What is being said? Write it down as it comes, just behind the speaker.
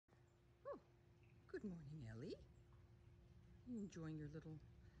Good morning, Ellie. You enjoying your little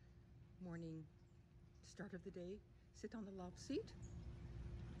morning start of the day? Sit on the love seat?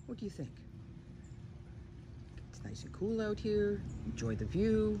 What do you think? It's nice and cool out here. Enjoy the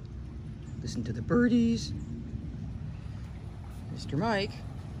view. Listen to the birdies. Mr. Mike,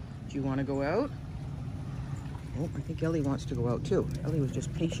 do you want to go out? Oh, I think Ellie wants to go out too. Ellie was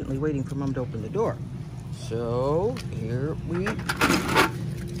just patiently waiting for Mom to open the door. So, here we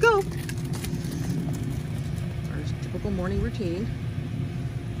go. Our typical morning routine.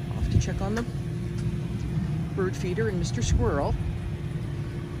 Off to check on the bird feeder and Mr. Squirrel.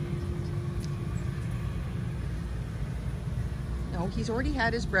 No, he's already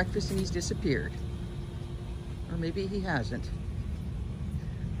had his breakfast and he's disappeared. Or maybe he hasn't.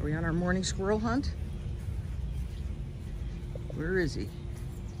 Are we on our morning squirrel hunt? Where is he?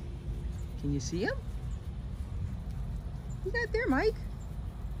 Can you see him? He's not there, Mike.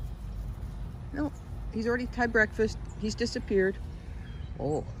 No, he's already had breakfast. He's disappeared.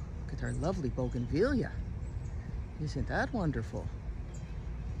 Oh, look at our lovely bougainvillea. Isn't that wonderful?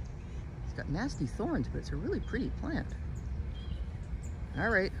 It's got nasty thorns, but it's a really pretty plant. All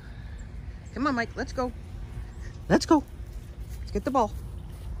right. Come on, Mike, let's go. Let's go. Let's get the ball.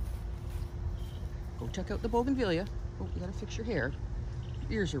 Go check out the bougainvillea. Oh, you gotta fix your hair.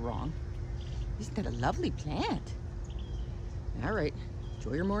 Your ears are wrong. Isn't that a lovely plant? All right,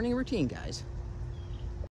 enjoy your morning routine, guys.